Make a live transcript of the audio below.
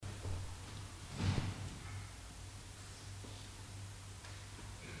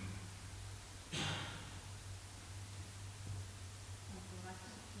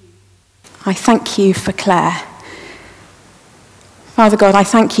I thank you for Claire. Father God, I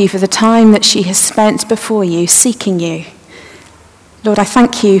thank you for the time that she has spent before you, seeking you. Lord, I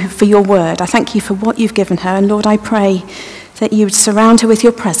thank you for your word. I thank you for what you've given her. And Lord, I pray that you would surround her with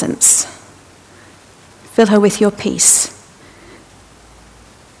your presence. Fill her with your peace.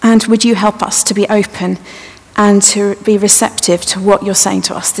 And would you help us to be open and to be receptive to what you're saying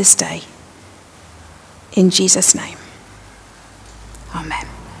to us this day. In Jesus' name. Amen.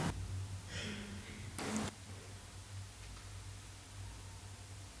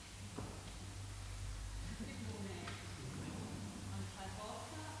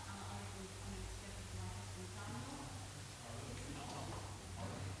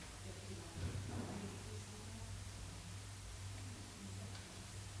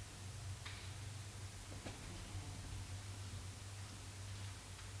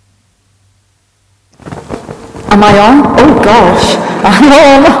 Am I on? Oh gosh, I'm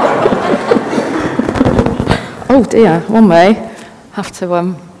on. Oh dear, one way. Have to,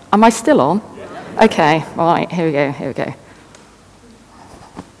 am I still on? Okay, right, here we go.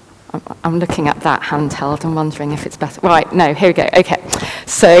 I'm looking at that handheld and wondering if it's better. Right, no, here we go, okay.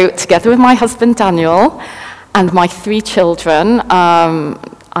 So together with my husband Daniel and my 3 children,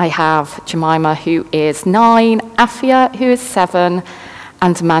 I have Jemima, who is 9, Afia, who is 7,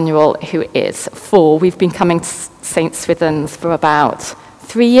 and Emmanuel, who is 4. We've been coming to St. Swithin's for about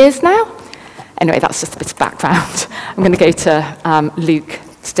 3 years now. Anyway, that's just a bit of background. I'm going to go to Luke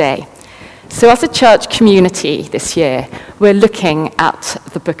today. So as a church community this year, we're looking at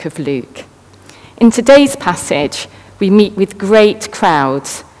the book of Luke. In today's passage, we meet with great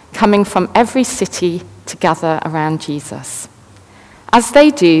crowds coming from every city to gather around Jesus. As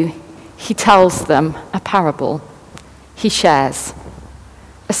they do, he tells them a parable. He shares.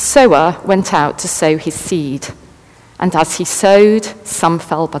 A sower went out to sow his seed, and as he sowed, some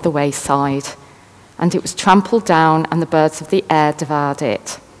fell by the wayside, and it was trampled down, and the birds of the air devoured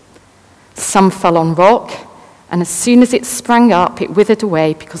it. Some fell on rock, and as soon as it sprang up, it withered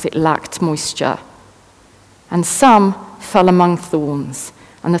away because it lacked moisture. And some fell among thorns,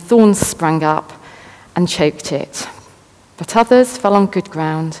 and the thorns sprang up and choked it. But others fell on good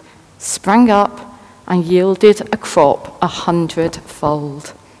ground, sprang up, and yielded a crop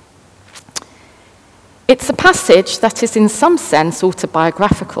 100-fold. It's a passage that is in some sense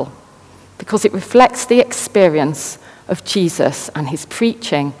autobiographical because it reflects the experience of Jesus and his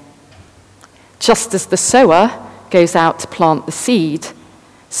preaching. Just as the sower goes out to plant the seed,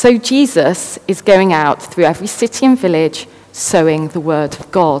 so Jesus is going out through every city and village sowing the word of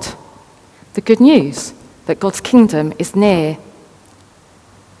God. The good news that God's kingdom is near.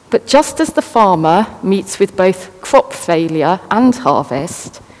 But just as the farmer meets with both crop failure and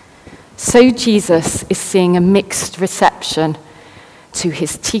harvest, so Jesus is seeing a mixed reception to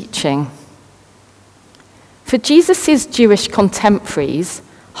his teaching. For Jesus' Jewish contemporaries,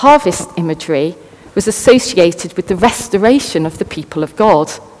 harvest imagery was associated with the restoration of the people of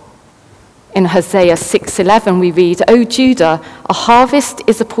God. In Hosea 6:11 we read, "O Judah, a harvest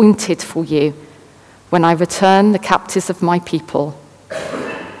is appointed for you when I return the captives of my people."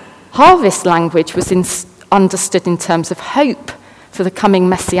 Harvest language was understood in terms of hope for the coming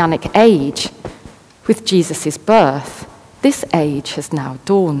messianic age. With Jesus' birth, this age has now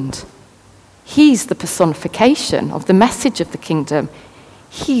dawned. He's the personification of the message of the kingdom.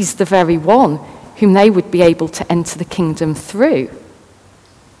 He's the very one whom they would be able to enter the kingdom through.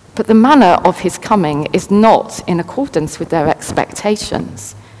 But the manner of his coming is not in accordance with their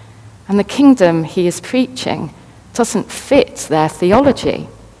expectations. And the kingdom he is preaching doesn't fit their theology.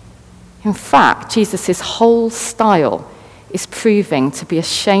 In fact, Jesus' whole style is proving to be a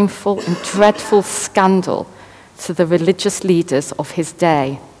shameful and dreadful scandal to the religious leaders of his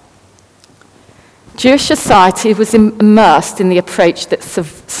day. Jewish society was immersed in the approach that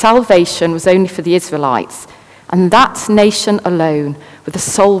salvation was only for the Israelites, and that nation alone were the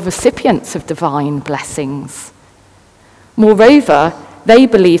sole recipients of divine blessings. Moreover, they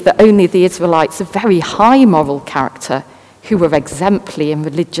believed that only the Israelites of very high moral character, who were exemplary in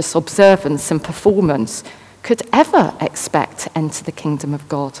religious observance and performance, could ever expect to enter the kingdom of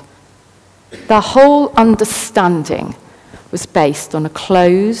God. Their whole understanding was based on a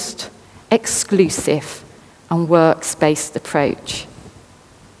closed, exclusive, and works-based approach.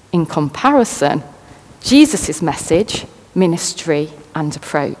 In comparison, Jesus' message, ministry, and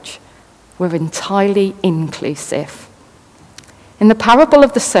approach were entirely inclusive. In the parable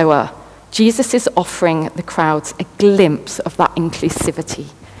of the sower, Jesus is offering the crowds a glimpse of that inclusivity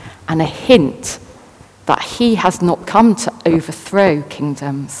and a hint that he has not come to overthrow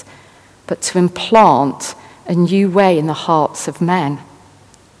kingdoms, but to implant a new way in the hearts of men.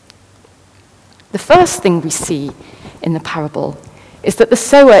 The first thing we see in the parable is that the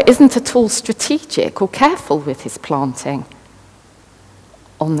sower isn't at all strategic or careful with his planting.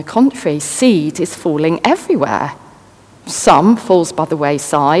 On the contrary, seed is falling everywhere. Some falls by the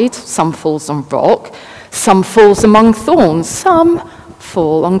wayside, some falls on rock, some falls among thorns, some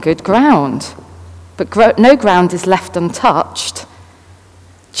fall on good ground. But no ground is left untouched.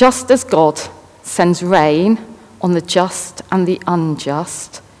 Just as God sends rain on the just and the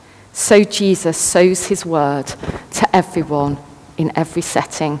unjust, so Jesus sows his word to everyone in every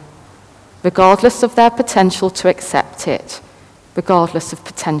setting, regardless of their potential to accept it, regardless of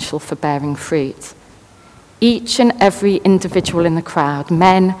potential for bearing fruit. Each and every individual in the crowd,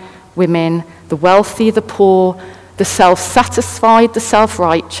 men, women, the wealthy, the poor, the self-satisfied, the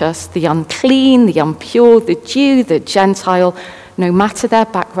self-righteous, the unclean, the impure, the Jew, the Gentile, no matter their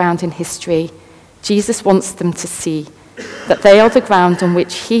background in history, Jesus wants them to see that they are the ground on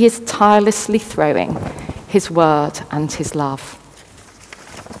which he is tirelessly throwing his word and his love.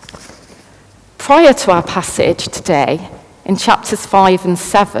 Prior to our passage today, in chapters 5 and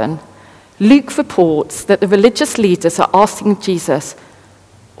 7, Luke reports that the religious leaders are asking Jesus,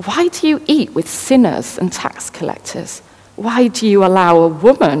 "Why do you eat with sinners and tax collectors? Why do you allow a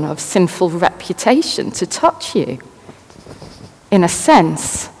woman of sinful reputation to touch you?" In a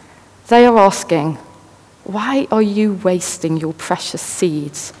sense, they are asking, "Why are you wasting your precious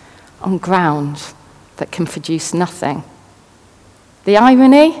seeds on ground that can produce nothing?" The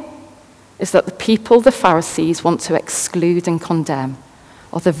irony is that the people the Pharisees want to exclude and condemn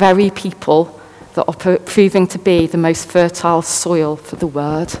are the very people that are proving to be the most fertile soil for the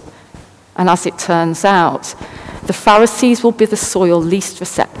word. And as it turns out, the Pharisees will be the soil least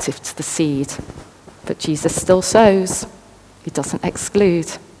receptive to the seed. But Jesus still sows. He doesn't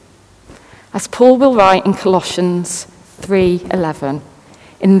exclude. As Paul will write in Colossians 3:11,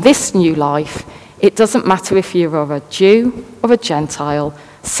 in this new life, it doesn't matter if you are a Jew or a Gentile,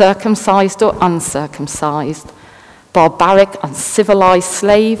 circumcised or uncircumcised, barbaric, uncivilized,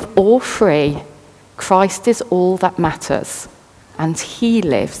 slave or free, Christ is all that matters, and he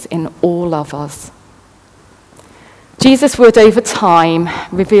lives in all of us. Jesus would, over time,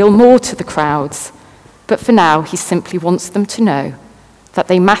 reveal more to the crowds, but for now, he simply wants them to know that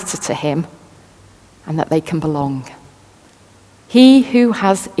they matter to him and that they can belong. He who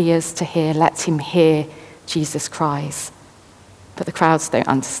has ears to hear, let him hear, Jesus cries. But the crowds don't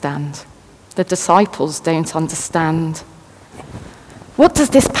understand. The disciples don't understand. What does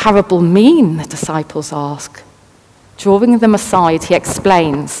this parable mean, the disciples ask. Drawing them aside, he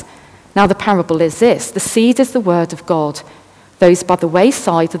explains, now the parable is this: the seed is the word of God. Those by the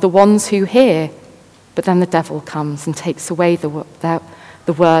wayside are the ones who hear, but then the devil comes and takes away the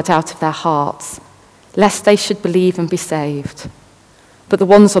word out of their hearts, lest they should believe and be saved. But the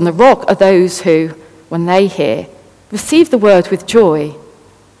ones on the rock are those who, when they hear, receive the word with joy.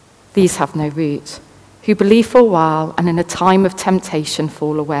 These have no root, who believe for a while and in a time of temptation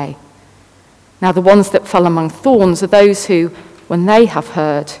fall away. Now the ones that fell among thorns are those who, when they have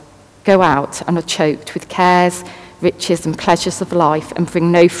heard, go out and are choked with cares, riches and pleasures of life and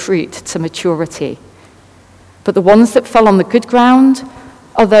bring no fruit to maturity. But the ones that fell on the good ground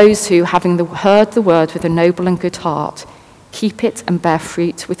are those who, having heard the word with a noble and good heart, keep it and bear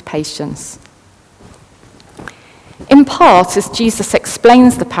fruit with patience. In part, as Jesus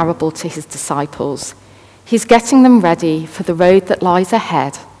explains the parable to his disciples, he's getting them ready for the road that lies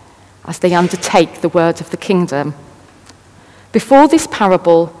ahead as they undertake the word of the kingdom. Before this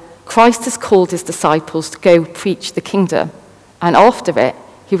parable, Christ has called his disciples to go preach the kingdom, and after it,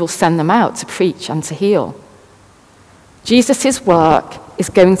 he will send them out to preach and to heal. Jesus' work is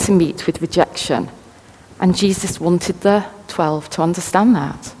going to meet with rejection, and Jesus wanted the 12 to understand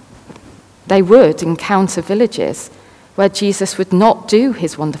that. They would encounter villages where Jesus would not do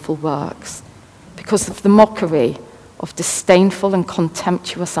his wonderful works because of the mockery of disdainful and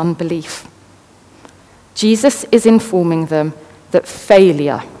contemptuous unbelief. Jesus is informing them that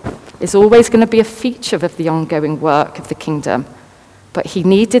failure is always going to be a feature of the ongoing work of the kingdom, but he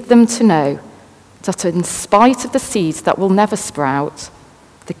needed them to know that in spite of the seeds that will never sprout,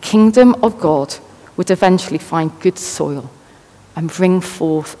 the kingdom of God would eventually find good soil and bring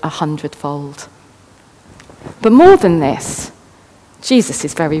forth 100-fold. But more than this, Jesus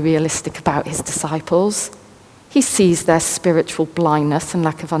is very realistic about his disciples. He sees their spiritual blindness and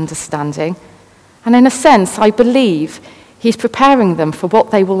lack of understanding, and in a sense, I believe he's preparing them for what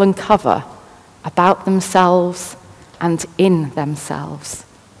they will uncover about themselves and in themselves.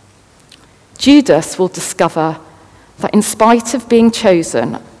 Judas will discover that in spite of being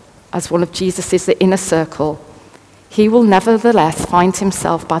chosen as one of Jesus' inner circle, he will nevertheless find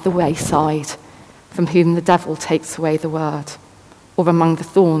himself by the wayside, from whom the devil takes away the word, or among the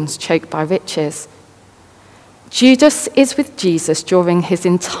thorns choked by riches. Judas is with Jesus during his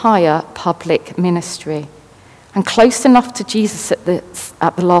entire public ministry and close enough to Jesus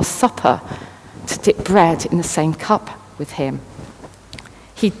at the Last Supper to dip bread in the same cup with him.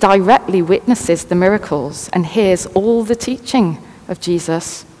 He directly witnesses the miracles and hears all the teaching of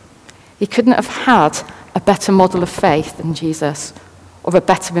Jesus. He couldn't have had a better model of faith than Jesus, or a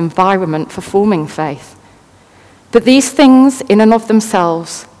better environment for forming faith. But these things in and of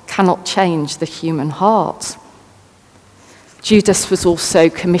themselves cannot change the human heart. Judas was also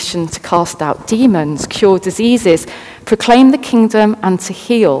commissioned to cast out demons, cure diseases, proclaim the kingdom, and to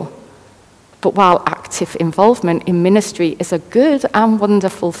heal. But while active involvement in ministry is a good and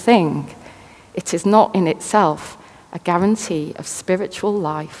wonderful thing, it is not in itself a guarantee of spiritual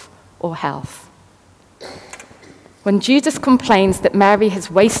life or health. When Judas complains that Mary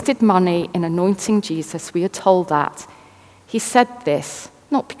has wasted money in anointing Jesus, we are told that he said this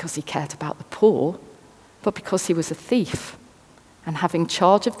not because he cared about the poor, but because he was a thief. And having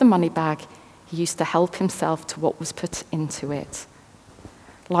charge of the money bag, he used to help himself to what was put into it.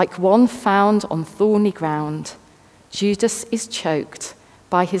 Like one found on thorny ground, Judas is choked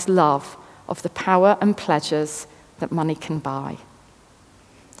by his love of the power and pleasures that money can buy.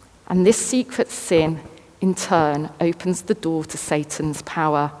 And this secret sin, in turn, opens the door to Satan's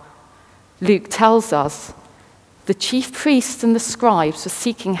power. Luke tells us the chief priests and the scribes were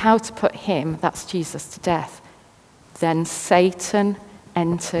seeking how to put him, that's Jesus, to death. Then Satan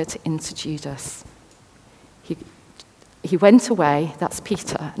entered into Judas. He went away, that's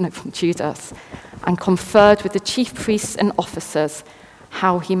Peter, no, from Judas, and conferred with the chief priests and officers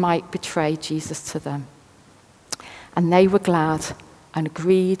how he might betray Jesus to them. And they were glad and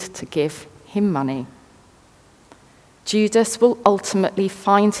agreed to give him money. Judas will ultimately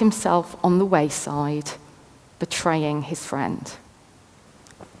find himself on the wayside, betraying his friend.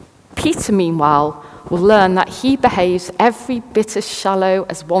 Peter, meanwhile, will learn that he behaves every bit as shallow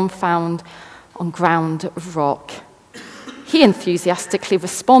as one found on ground of rock. He enthusiastically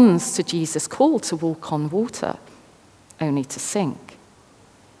responds to Jesus' call to walk on water, only to sink.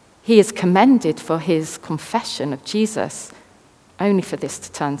 He is commended for his confession of Jesus, only for this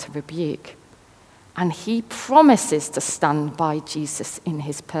to turn to rebuke. And he promises to stand by Jesus in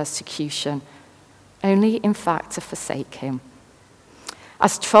his persecution, only in fact to forsake him.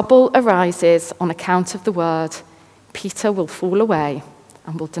 As trouble arises on account of the word, Peter will fall away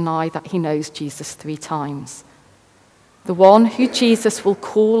and will deny that he knows Jesus 3 times. The one who Jesus will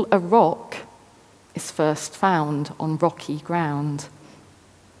call a rock is first found on rocky ground.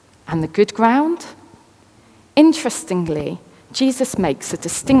 And the good ground? Interestingly, Jesus makes a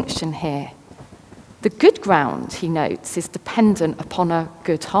distinction here. The good ground, he notes, is dependent upon a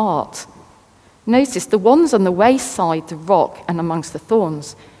good heart. Notice the ones on the wayside, the rock, and amongst the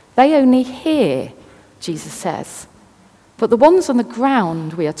thorns, they only hear, Jesus says. But the ones on the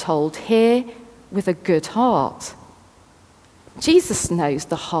ground, we are told, hear with a good heart. Jesus knows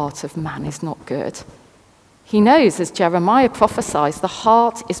the heart of man is not good. He knows, as Jeremiah prophesies, the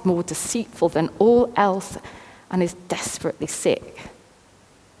heart is more deceitful than all else and is desperately sick.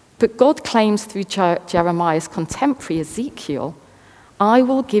 But God claims through Jeremiah's contemporary Ezekiel, I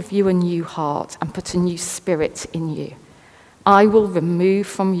will give you a new heart and put a new spirit in you. I will remove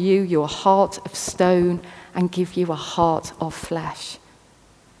from you your heart of stone and give you a heart of flesh.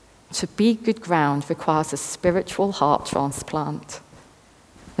 To be good ground requires a spiritual heart transplant.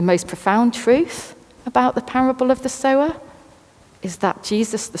 The most profound truth about the parable of the sower is that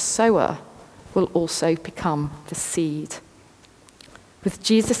Jesus the sower will also become the seed. With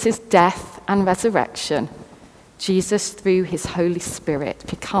Jesus' death and resurrection, Jesus, through his Holy Spirit,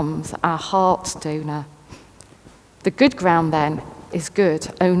 becomes our heart donor. The good ground, then, is good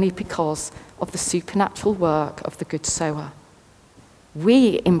only because of the supernatural work of the good sower.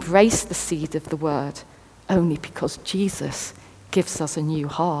 We embrace the seed of the word only because Jesus gives us a new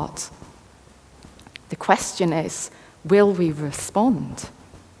heart. The question is, will we respond?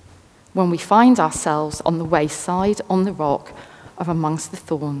 When we find ourselves on the wayside, on the rock, or amongst the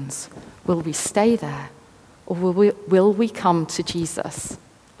thorns, will we stay there? Or will we come to Jesus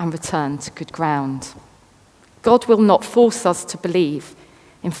and return to good ground? God will not force us to believe.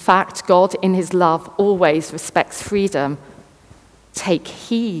 In fact, God, in his love, always respects freedom. Take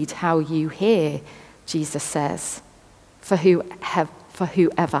heed how you hear, Jesus says. For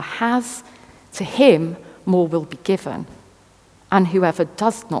whoever has, to him more will be given. And whoever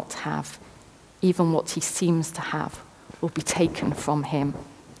does not have, even what he seems to have, will be taken from him.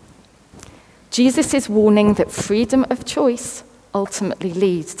 Jesus is warning that freedom of choice ultimately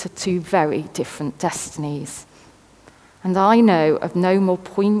lead to two very different destinies. And I know of no more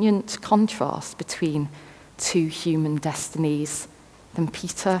poignant contrast between two human destinies than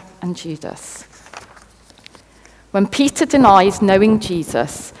Peter and Judas. When Peter denies knowing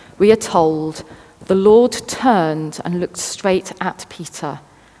Jesus, we are told the Lord turned and looked straight at Peter,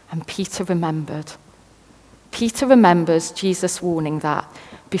 and Peter remembered. Peter remembers Jesus' warning that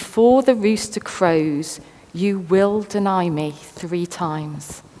before the rooster crows, you will deny me 3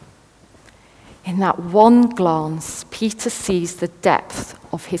 times. In that one glance, Peter sees the depth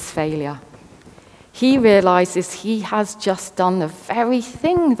of his failure. He realizes he has just done the very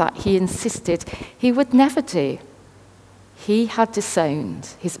thing that he insisted he would never do. He had disowned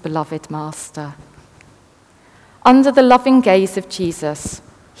his beloved master. Under the loving gaze of Jesus,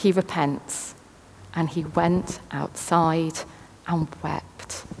 he repents, and he went outside and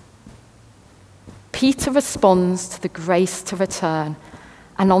wept. Peter responds to the grace to return,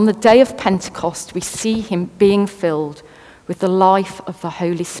 and on the day of Pentecost, we see him being filled with the life of the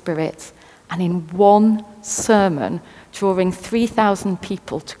Holy Spirit, and in one sermon, drawing 3,000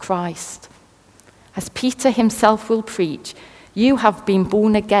 people to Christ. As Peter himself will preach, you have been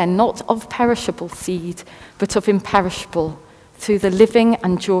born again, not of perishable seed, but of imperishable, through the living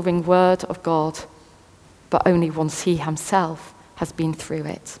and enduring word of God, but only once he himself has been through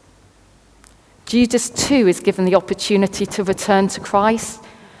it. Judas too is given the opportunity to return to Christ,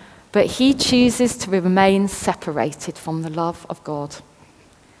 but he chooses to remain separated from the love of God.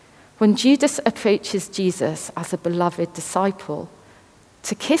 When Judas approaches Jesus as a beloved disciple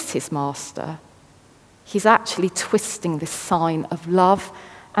to kiss his master, he's actually twisting this sign of love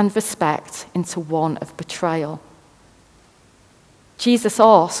and respect into one of betrayal. Jesus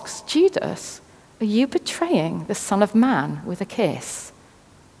asks, Judas, are you betraying the Son of Man with a kiss?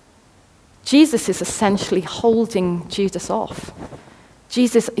 Jesus is essentially holding Judas off.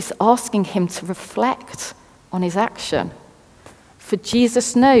 Jesus is asking him to reflect on his action. For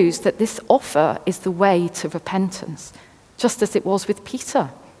Jesus knows that this offer is the way to repentance, just as it was with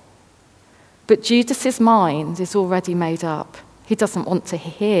Peter. But Judas's mind is already made up. He doesn't want to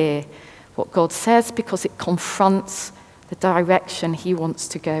hear what God says because it confronts the direction he wants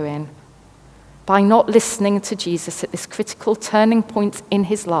to go in. By not listening to Jesus at this critical turning point in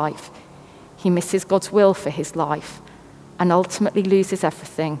his life, he misses God's will for his life and ultimately loses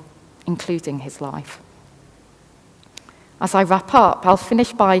everything, including his life. As I wrap up, I'll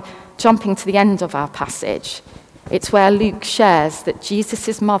finish by jumping to the end of our passage. It's where Luke shares that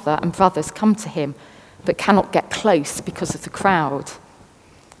Jesus' mother and brothers come to him but cannot get close because of the crowd.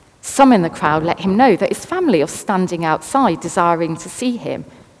 Some in the crowd let him know that his family are standing outside desiring to see him.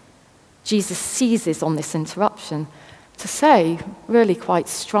 Jesus seizes on this interruption to say really quite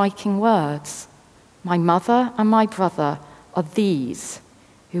striking words. My mother and my brother are these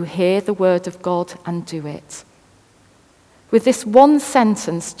who hear the word of God and do it. With this one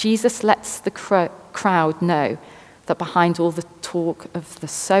sentence, Jesus lets the crowd know that behind all the talk of the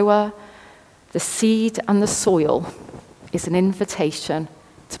sower, the seed and the soil is an invitation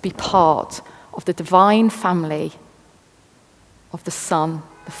to be part of the divine family of the Son,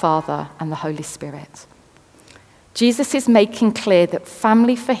 the Father, and the Holy Spirit. Jesus is making clear that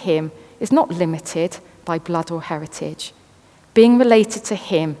family for him is not limited by blood or heritage. Being related to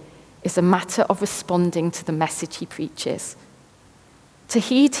him is a matter of responding to the message he preaches. To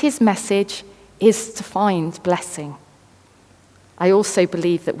heed his message is to find blessing. I also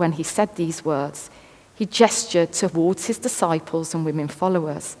believe that when he said these words, he gestured towards his disciples and women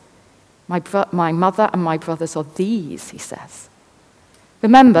followers. My mother and my brothers are these, he says.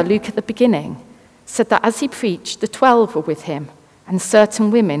 Remember, Luke at the beginning said that as he preached, the 12 were with him, and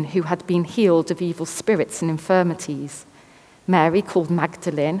certain women who had been healed of evil spirits and infirmities. Mary, called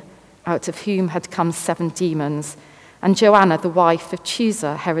Magdalene, out of whom had come 7 demons, and Joanna, the wife of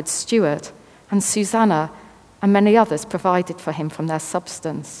Chuza, Herod's steward, and Susanna, and many others provided for him from their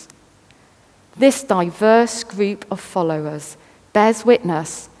substance. This diverse group of followers bears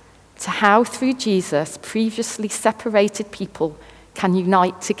witness to how through Jesus previously separated people can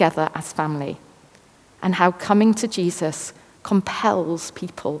unite together as family, and how coming to Jesus compels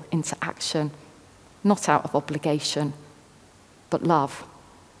people into action, not out of obligation, but love.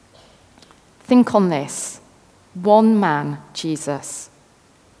 Think on this. One man, Jesus.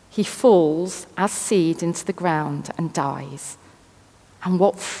 He falls as seed into the ground and dies. And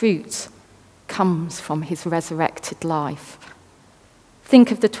what fruit comes from his resurrected life?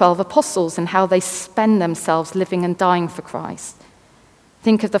 Think of the 12 apostles and how they spend themselves living and dying for Christ.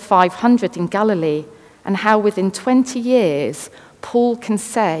 Think of the 500 in Galilee and how within 20 years, Paul can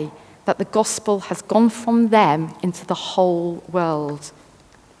say that the gospel has gone from them into the whole world.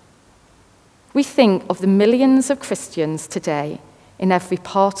 We think of the millions of Christians today in every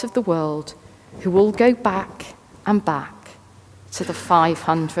part of the world who all go back and back to the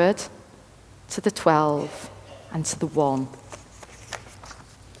 500, to the 12, and to the 1.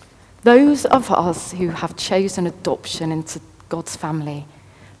 Those of us who have chosen adoption into God's family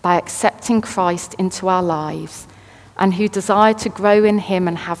by accepting Christ into our lives and who desire to grow in him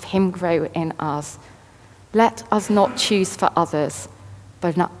and have him grow in us, let us not choose for others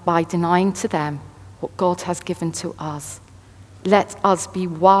by denying to them what God has given to us. Let us be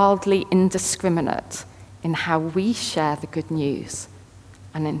wildly indiscriminate in how we share the good news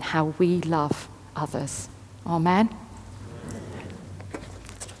and in how we love others. Amen.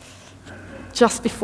 Just before